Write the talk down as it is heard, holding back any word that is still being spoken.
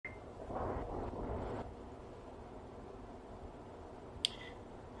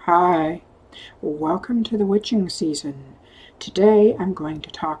Hi, welcome to the witching season. Today I'm going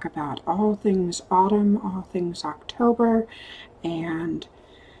to talk about all things autumn, all things October, and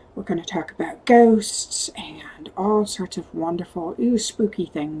we're going to talk about ghosts and all sorts of wonderful, spooky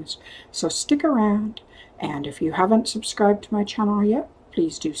things. So stick around, and if you haven't subscribed to my channel yet,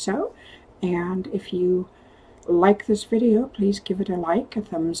 please do so. And if you like this video, please give it a like, a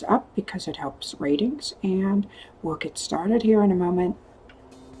thumbs up, because it helps ratings, and we'll get started here in a moment.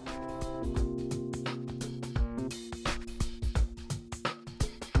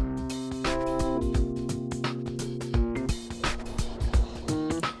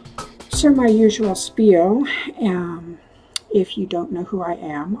 So my usual spiel, if you don't know who I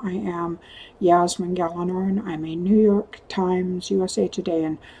am Yasmine Galenorn. I'm a New York Times, USA Today,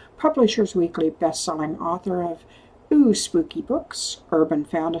 and Publishers Weekly best-selling author of spooky books, urban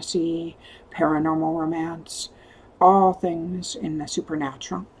fantasy, paranormal romance, all things in the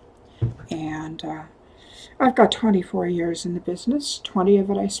supernatural. And I've got 24 years in the business. 20 of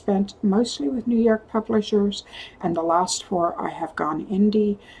it I spent mostly with New York publishers, and the last 4 I have gone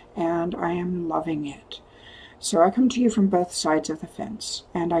indie, and I am loving it. So I come to you from both sides of the fence,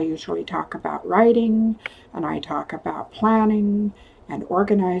 and I usually talk about writing, and I talk about planning, and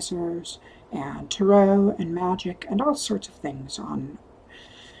organizers, and tarot, and magic, and all sorts of things on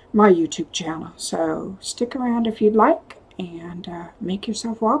my YouTube channel. So stick around if you'd like, and make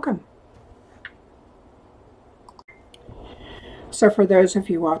yourself welcome. So for those of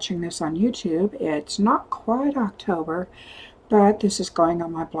you watching this on YouTube, it's not quite October, but this is going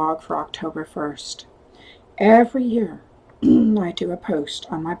on my blog for October 1st. Every year, I do a post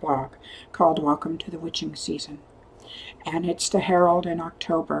on my blog called Welcome to the Witching Season. And it's the herald in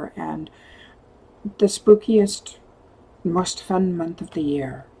October, and the spookiest, most fun month of the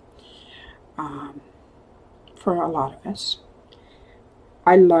year for a lot of us.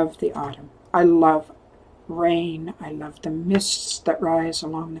 I love the autumn. I love rain. I love the mists that rise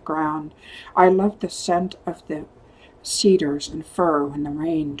along the ground. I love the scent of the cedars and fir when the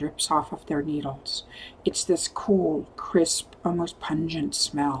rain drips off of their needles. It's this cool, crisp, almost pungent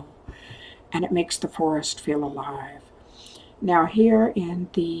smell, and it makes the forest feel alive. Now here in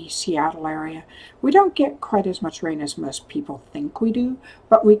the Seattle area, we don't get quite as much rain as most people think we do,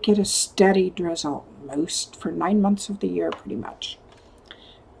 but we get a steady drizzle for 9 months of the year pretty much.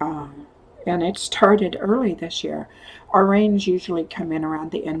 And it started early this year. Our rains usually come in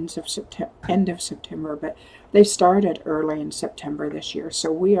around the end of September, but they started early in September this year,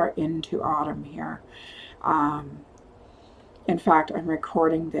 so we are into autumn here. In fact, I'm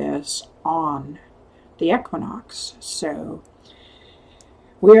recording this on the equinox, so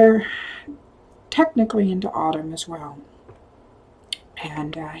we're technically into autumn as well.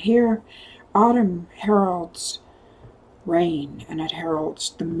 And here, autumn heralds rain, and it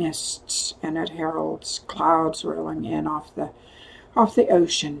heralds the mists, and it heralds clouds rolling in off the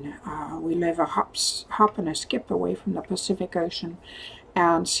ocean. We live a hop and a skip away from the Pacific Ocean,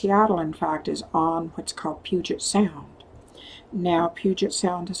 and Seattle, in fact, is on what's called Puget Sound. Now, Puget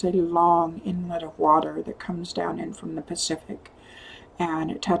Sound is a long inlet of water that comes down in from the Pacific,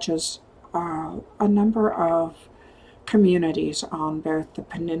 and it touches a number of communities on both the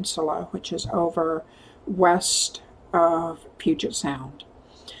peninsula, which is over west of Puget Sound,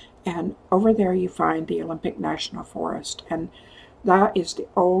 and over there you find the Olympic National Forest, and that is the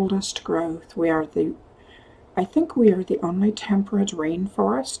oldest growth. I think we are the only temperate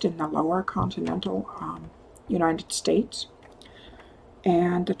rainforest in the lower continental United States,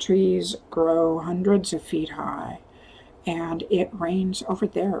 and the trees grow hundreds of feet high, and it rains over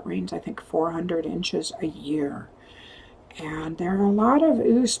there. It rains, I think, 400 inches a year. And there are a lot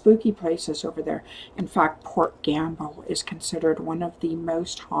of spooky places over there. In fact, Port Gamble is considered one of the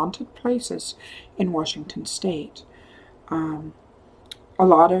most haunted places in Washington State. A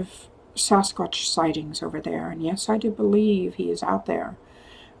lot of Sasquatch sightings over there, and yes, I do believe he is out there.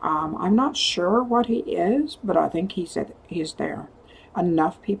 I'm not sure what he is, but I think he's there.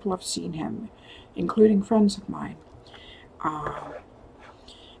 Enough people have seen him, including friends of mine.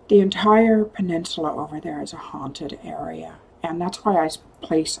 The entire peninsula over there is a haunted area, and that's why I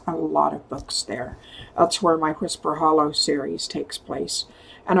place a lot of books there. That's where my Whisper Hollow series takes place,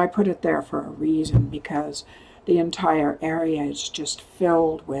 and I put it there for a reason, because the entire area is just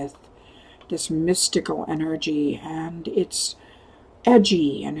filled with this mystical energy, and it's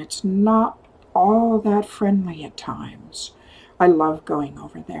edgy, and it's not all that friendly at times. I love going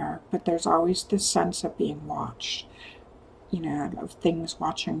over there, but there's always this sense of being watched. You know, of things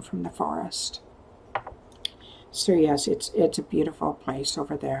watching from the forest. So yes, it's a beautiful place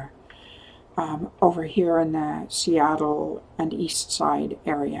over there. over here in the Seattle and East Side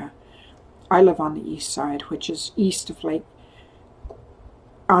area. I live on the east side, which is east of Lake.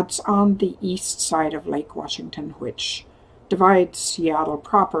 It's on the east side of Lake Washington, which divides Seattle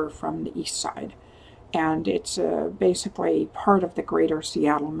proper from the east side. And it's basically part of the greater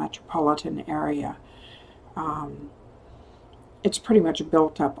Seattle metropolitan area. It's pretty much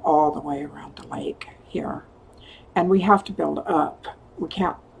built up all the way around the lake here. And we have to build up. We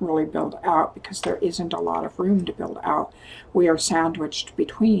can't really build out because there isn't a lot of room to build out. We are sandwiched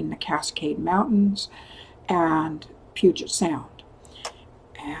between the Cascade Mountains and Puget Sound.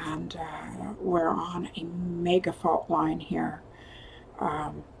 And we're on a mega fault line here.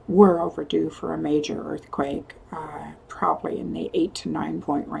 We're overdue for a major earthquake, probably in the 8 to 9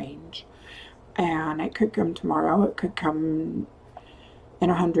 point range. And it could come tomorrow, it could come in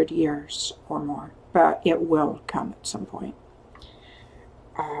 100 years or more, but it will come at some point.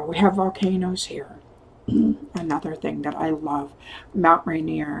 We have volcanoes here. Another thing that I love, Mount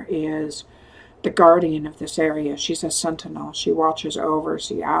Rainier is the guardian of this area. She's a sentinel. She watches over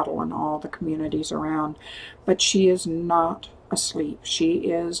Seattle and all the communities around, but she is not asleep. She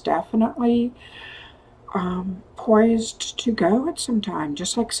is definitely poised to go at some time,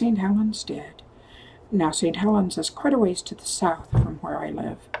 just like St. Helens did. Now, St. Helens is quite a ways to the south from where I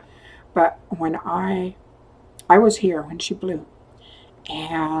live, but when I was here when she blew,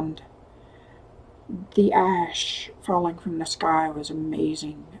 and the ash falling from the sky was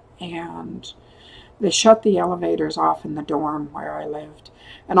amazing, and they shut the elevators off in the dorm where I lived,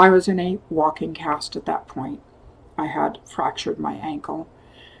 and I was in a walking cast at that point. I had fractured my ankle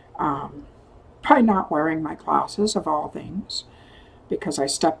by not wearing my glasses, of all things, because I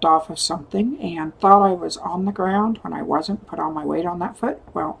stepped off of something and thought I was on the ground when I wasn't, put all my weight on that foot.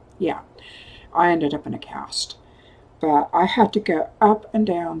 Well, yeah, I ended up in a cast. But I had to go up and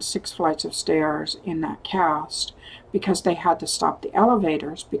down 6 flights of stairs in that cast because they had to stop the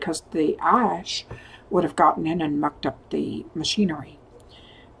elevators because the ash would have gotten in and mucked up the machinery.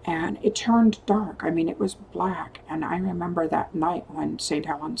 And it turned dark. I mean, it was black. And I remember that night when St.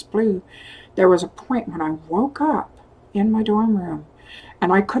 Helens blew, there was a point when I woke up in my dorm room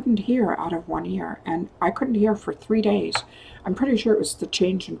and I couldn't hear out of one ear. And I couldn't hear for 3 days. I'm pretty sure it was the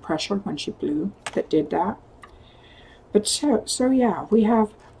change in pressure when she blew that did that. But so yeah, we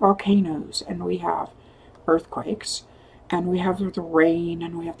have volcanoes and we have earthquakes and we have the rain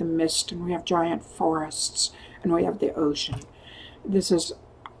and we have the mist and we have giant forests and we have the ocean. This is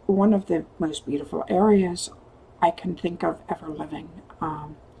one of the most beautiful areas I can think of ever living.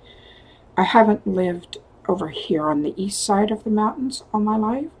 I haven't lived over here on the east side of the mountains all my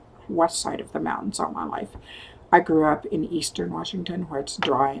life, west side of the mountains all my life. I grew up in eastern Washington where it's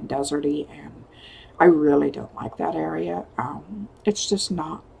dry and deserty, and I really don't like that area. It's just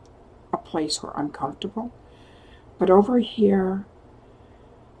not a place where I'm comfortable. But over here,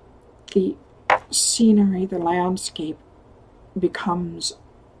 the scenery, the landscape becomes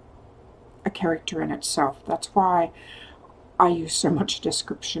a character in itself. That's why I use so much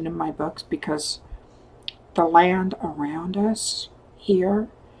description in my books, because the land around us here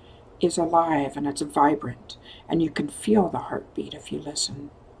is alive and it's vibrant, and you can feel the heartbeat if you listen.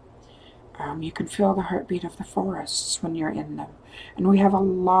 You can feel the heartbeat of the forests when you're in them. And we have a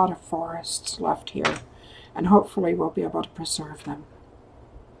lot of forests left here, and hopefully we'll be able to preserve them.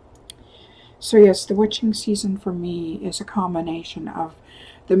 So yes, the witching season for me is a combination of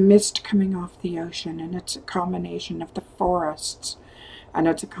the mist coming off the ocean, and it's a combination of the forests, and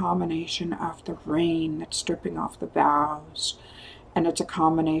it's a combination of the rain that's dripping off the boughs, and it's a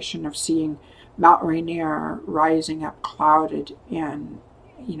combination of seeing Mount Rainier rising up clouded in,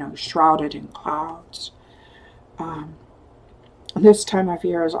 shrouded in clouds. This time of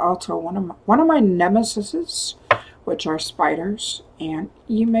year is also one of my nemesises, which are spiders. And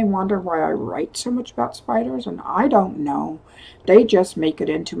you may wonder why I write so much about spiders, and I don't know. They just make it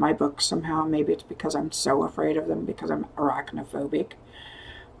into my book somehow. Maybe it's because I'm so afraid of them, because I'm arachnophobic.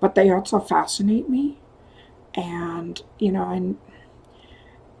 But they also fascinate me. And, and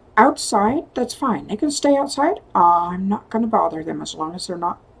outside, that's fine. They can stay outside. I'm not going to bother them as long as they're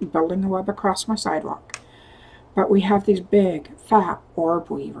not building a web across my sidewalk. But we have these big, fat orb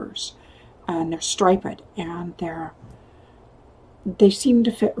weavers, and they're striped, and they seem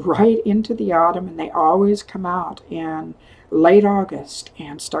to fit right into the autumn, and they always come out in late August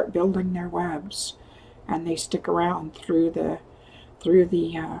and start building their webs, and they stick around through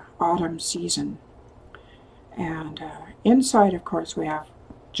the autumn season. And inside, of course, we have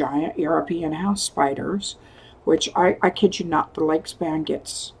giant European house spiders, which I kid you not, the leg span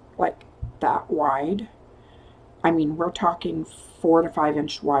gets like that wide. I mean, we're talking 4 to 5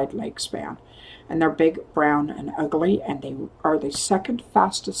 inch wide leg span. And they're big, brown, and ugly, and they are the second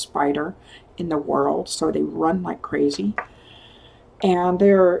fastest spider in the world, so they run like crazy. And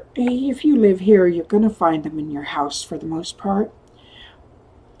they're, if you live here, you're going to find them in your house for the most part.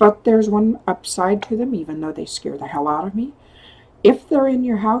 But there's one upside to them, even though they scare the hell out of me. If they're in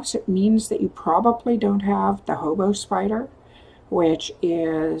your house, it means that you probably don't have the hobo spider, which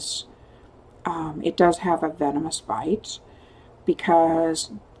is, it does have a venomous bite,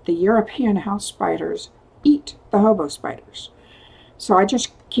 because the European house spiders eat the hobo spiders. So I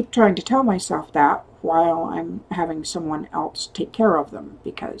just keep trying to tell myself that while I'm having someone else take care of them,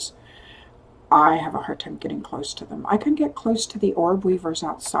 because I have a hard time getting close to them. I can get close to the orb weavers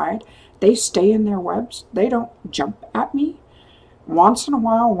outside. They stay in their webs. They don't jump at me. Once in a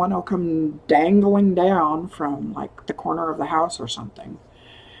while, one will come dangling down from like the corner of the house or something.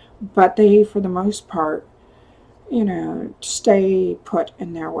 But they, for the most part, you know, stay put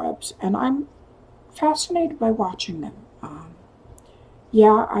in their webs. And I'm fascinated by watching them.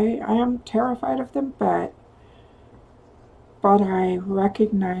 Yeah, I am terrified of them, but I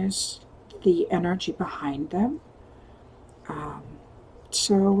recognize the energy behind them.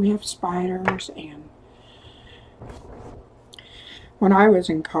 So we have spiders, and when I was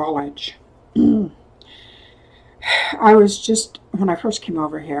in college, I was just, when I first came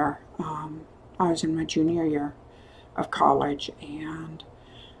over here, I was in my junior year of college, and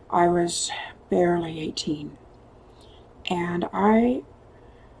I was barely 18. And I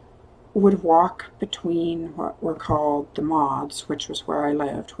would walk between what were called the mods, which was where I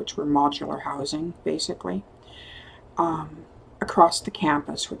lived, which were modular housing, basically, across the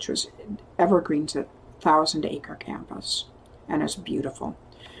campus, which was Evergreen's 1,000-acre campus, and it's beautiful.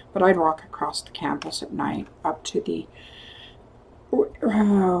 But I'd walk across the campus at night up to the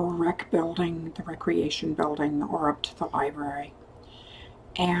rec building, the recreation building, or up to the library.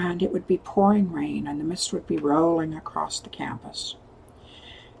 And it would be pouring rain, and the mist would be rolling across the campus.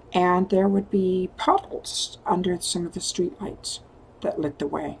 And there would be puddles under some of the streetlights that lit the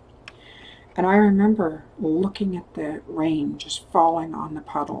way. And I remember looking at the rain just falling on the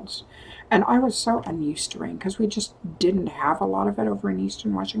puddles. And I was so unused to rain, because we just didn't have a lot of it over in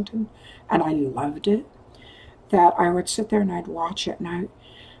Eastern Washington. And I loved it, that I would sit there and I'd watch it. And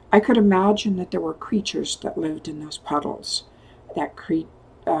I could imagine that there were creatures that lived in those puddles. That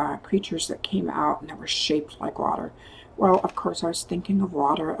creatures that came out and that were shaped like water. Well, of course, I was thinking of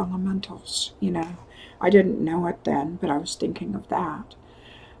water elementals, you know. I didn't know it then, but I was thinking of that.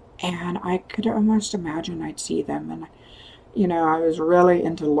 And I could almost imagine I'd see them. And, you know, I was really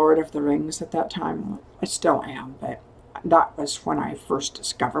into Lord of the Rings at that time. I still am, but that was when I first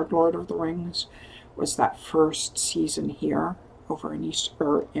discovered Lord of the Rings, was that first season here over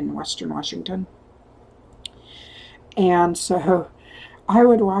in Western Washington. And so I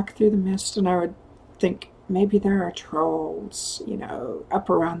would walk through the mist and I would think, maybe there are trolls, you know, up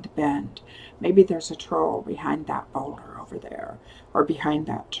around the bend. Maybe there's a troll behind that boulder over there, or behind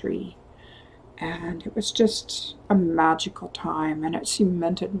that tree. And it was just a magical time, and it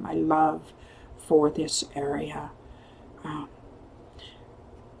cemented my love for this area.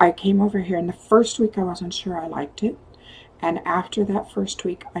 I came over here, and the first week I wasn't sure I liked it. And after that first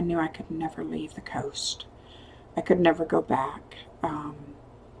week, I knew I could never leave the coast. I could never go back.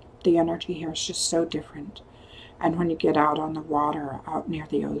 The energy here is just so different. And when you get out on the water, out near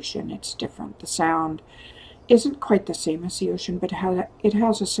the ocean, it's different. The sound isn't quite the same as the ocean, but it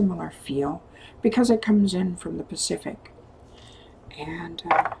has a similar feel, because it comes in from the Pacific. And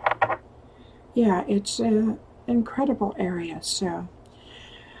yeah, it's an incredible area. So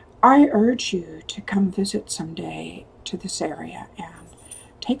I urge you to come visit someday to this area and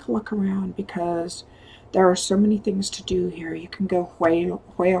take a look around, because there are so many things to do here. You can go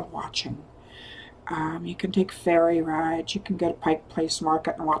whale watching. You can take ferry rides. You can go to Pike Place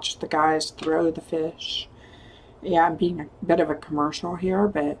Market and watch the guys throw the fish. Yeah, I'm being a bit of a commercial here,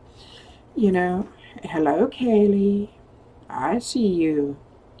 but, you know, hello, Kaylee. I see you.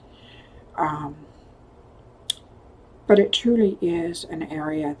 But it truly is an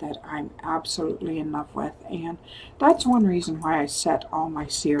area that I'm absolutely in love with, and that's one reason why I set all my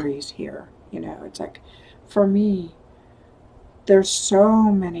series here. You know, it's like, for me, there's so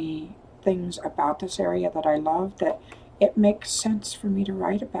many things about this area that I love that it makes sense for me to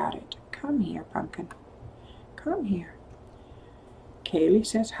write about it. Come here, Pumpkin. Come here. Kaylee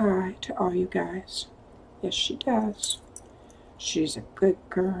says hi to all you guys. Yes, she does. She's a good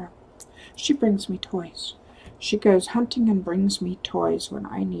girl. She brings me toys. She goes hunting and brings me toys when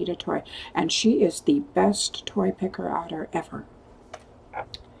I need a toy. And she is the best toy picker outer ever.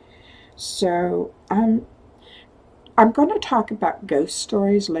 So, I'm going to talk about ghost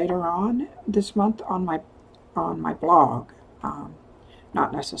stories later on this month on my blog,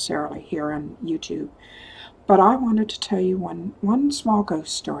 not necessarily here on YouTube. But I wanted to tell you one small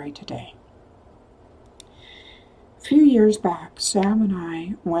ghost story today. A few years back, Sam and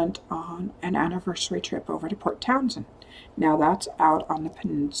I went on an anniversary trip over to Port Townsend. Now that's out on the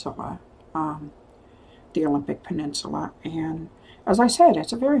peninsula, the Olympic Peninsula, and as I said,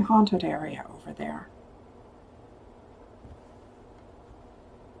 it's a very haunted area over there.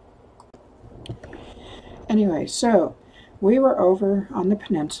 Anyway, so we were over on the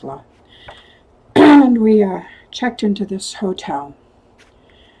peninsula, and we checked into this hotel.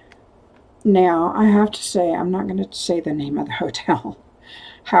 Now, I have to say, I'm not going to say the name of the hotel.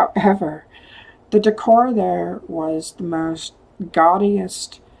 However, the decor there was the most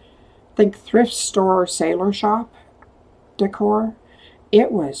gaudiest, think thrift store, sailor shop decor.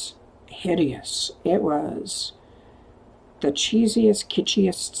 It was hideous. It was the cheesiest,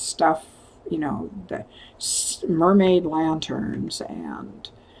 kitschiest stuff, you know, the mermaid lanterns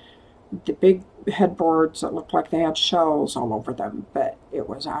and the big headboards that looked like they had shells all over them, but it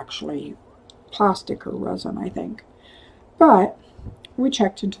was actually plastic or resin, I think. But we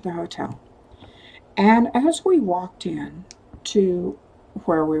checked into the hotel, and as we walked in to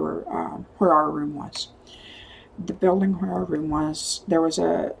where we were, where our room was, the building where our room was, there was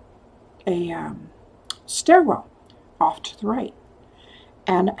a stairwell off to the right.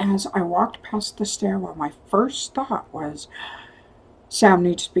 And as I walked past the stairwell, my first thought was, Sam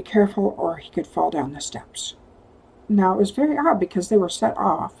needs to be careful or he could fall down the steps. Now, it was very odd because they were set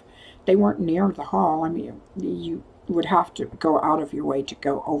off. They weren't near the hall. I mean, you would have to go out of your way to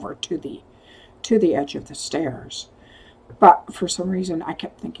go over to the edge of the stairs. But for some reason, I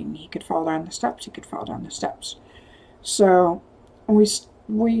kept thinking he could fall down the steps. He could fall down the steps. So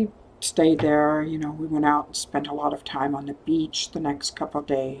we stayed there. You know, we went out and spent a lot of time on the beach the next couple of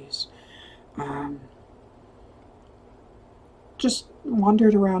days. Just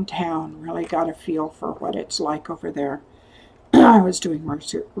wandered around town. Really got a feel for what it's like over there. I was doing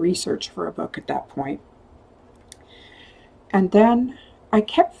research for a book at that point. And then I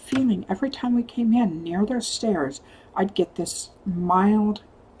kept feeling every time we came in near those stairs, I'd get this mild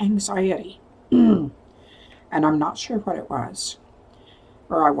anxiety. And I'm not sure what it was.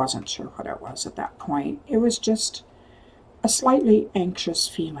 Or I wasn't sure what it was at that point. It was just a slightly anxious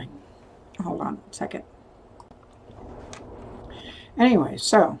feeling. Hold on a second. Anyway,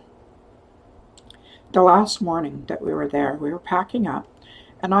 so the last morning that we were there, we were packing up,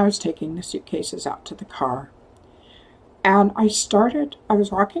 and I was taking the suitcases out to the car. And I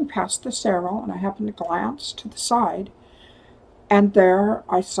was walking past the stairwell, and I happened to glance to the side, and there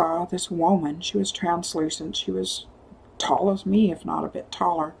I saw this woman. She was translucent. She was tall as me, if not a bit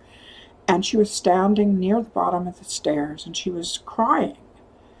taller. And she was standing near the bottom of the stairs, and she was crying.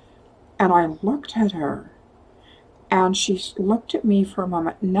 And I looked at her, and she looked at me for a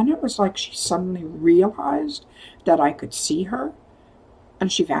moment, and then it was like she suddenly realized that I could see her,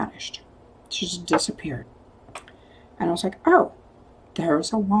 and she vanished. She just disappeared. And I was like, oh,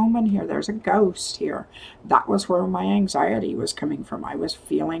 there's a woman here. There's a ghost here. That was where my anxiety was coming from. I was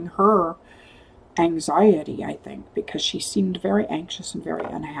feeling her anxiety, I think, because she seemed very anxious and very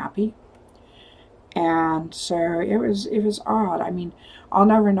unhappy. And so it was odd. I mean, I'll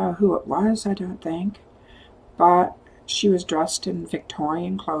never know who it was, I don't think. But she was dressed in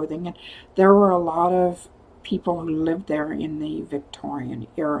Victorian clothing, and there were a lot of people who lived there in the Victorian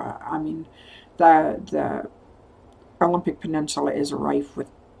era. I mean, the Olympic Peninsula is rife with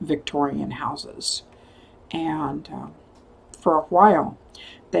Victorian houses. And for a while,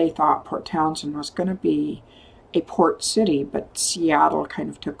 they thought Port Townsend was going to be a port city, but Seattle kind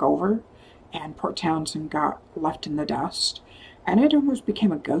of took over, and Port Townsend got left in the dust, and it almost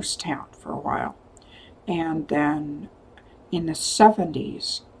became a ghost town for a while. And then in the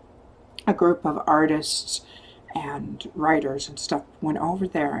 70s, a group of artists and writers and stuff went over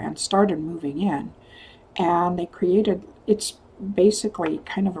there and started moving in, and they created, it's basically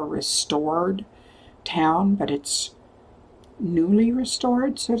kind of a restored town, but it's newly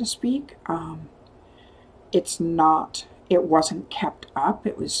restored, so to speak. It wasn't kept up,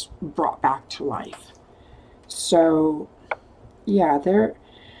 it was brought back to life. So yeah, there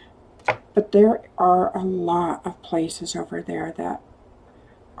are a lot of places over there that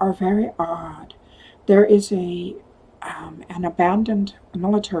are very odd. There is an abandoned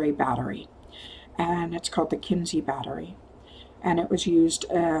military battery, and it's called the Kinsey Battery, and it was used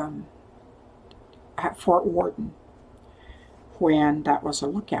at Fort Worden when that was a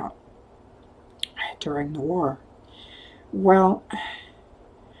lookout during the war. Well,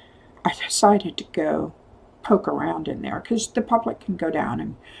 I decided to go poke around in there, because the public can go down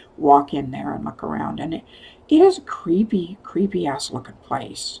and walk in there and look around, and it is a creepy ass looking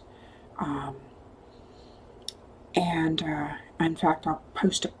place. And in fact, I'll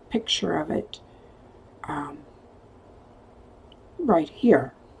post a picture of it right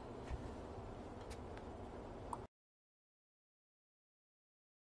here.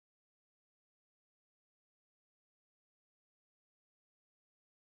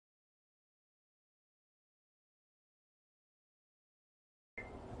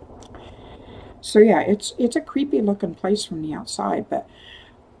 So yeah, it's a creepy looking place from the outside, but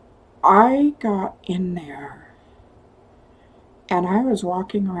I got in there and I was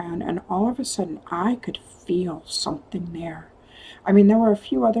walking around, and all of a sudden I could feel something there. I mean, there were a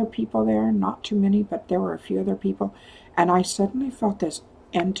few other people there, not too many, but there were a few other people, and I suddenly felt this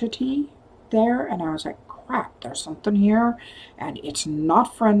entity there, and I was like, crap, there's something here, and it's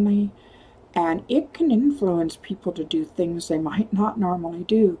not friendly. And it can influence people to do things they might not normally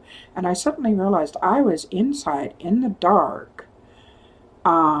do. And I suddenly realized I was inside in the dark.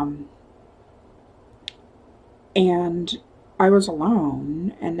 And I was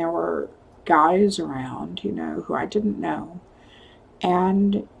alone. And there were guys around, you know, who I didn't know.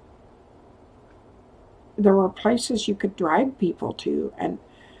 And there were places you could drag people to. And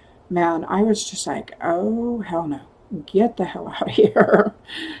man, I was just like, oh, hell no. Get the hell out of here.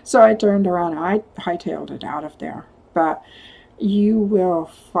 So I turned around and I hightailed it out of there. But you will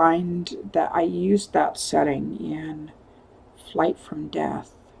find that I used that setting in Flight from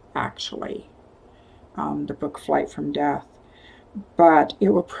Death, actually. The book Flight from Death. But it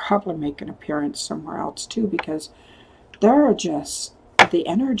will probably make an appearance somewhere else too, because there are just, the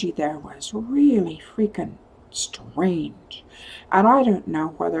energy there was really freaking strange. And I don't know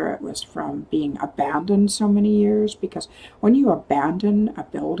whether it was from being abandoned so many years, because when you abandon a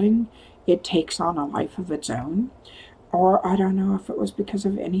building, it takes on a life of its own. Or I don't know if it was because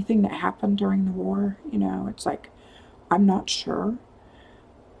of anything that happened during the war. You know, it's like, I'm not sure.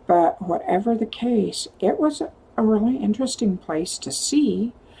 But whatever the case, it was a really interesting place to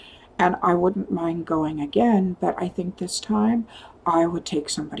see. And I wouldn't mind going again, but I think this time I would take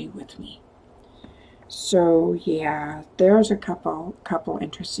somebody with me. So yeah, there's a couple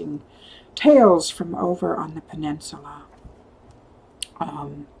interesting tales from over on the peninsula.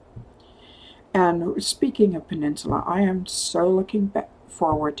 And speaking of peninsula, I am so looking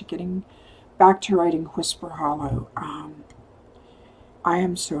forward to getting back to writing Whisper Hollow. I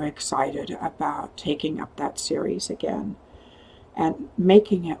am so excited about taking up that series again and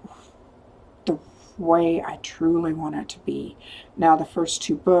making it the way I truly want it to be. Now, the first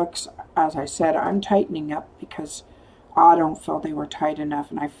two books, as I said, I'm tightening up because I don't feel they were tight enough,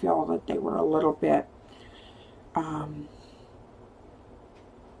 and I feel that they were a little bit,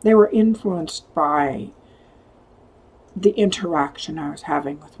 they were influenced by the interaction I was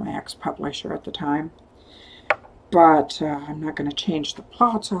having with my ex-publisher at the time. But I'm not going to change the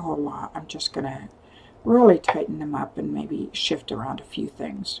plots a whole lot. I'm just going to really tighten them up and maybe shift around a few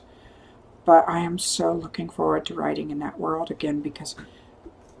things. But I am so looking forward to writing in that world again, because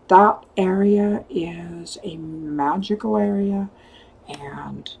that area is a magical area,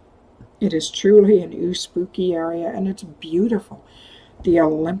 and it is truly an spooky area, and it's beautiful. The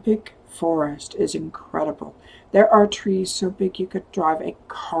Olympic forest is incredible. There are trees so big you could drive a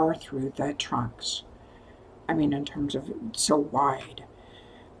car through the trunks. I mean, in terms of so wide.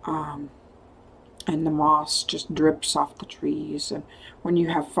 And the moss just drips off the trees. And when you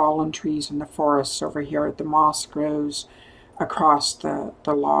have fallen trees in the forests over here, the moss grows across the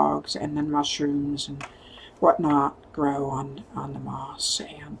logs, and then mushrooms and whatnot grow on the moss.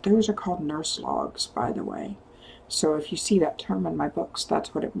 And those are called nurse logs, by the way. So if you see that term in my books,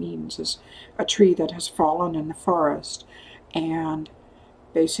 that's what it means, is a tree that has fallen in the forest. And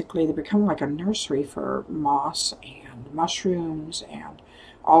basically they become like a nursery for moss and mushrooms and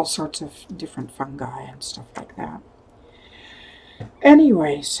all sorts of different fungi and stuff like that.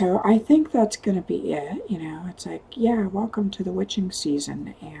 Anyway, so I think that's going to be it. You know, it's like, yeah, welcome to the witching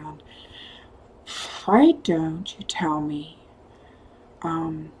season. And why don't you tell me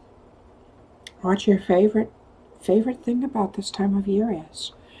what your favorite thing about this time of year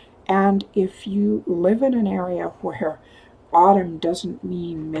is? And if you live in an area where autumn doesn't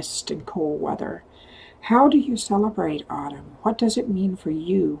mean mist and cool weather, how do you celebrate autumn? What does it mean for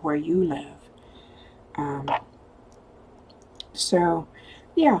you where you live? So,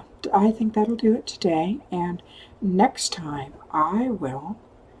 yeah, I think that'll do it today. And next time I will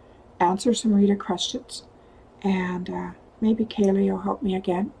answer some reader questions, and maybe Kaylee will help me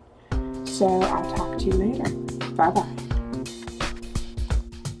again. So I'll talk to you later. Bye-bye.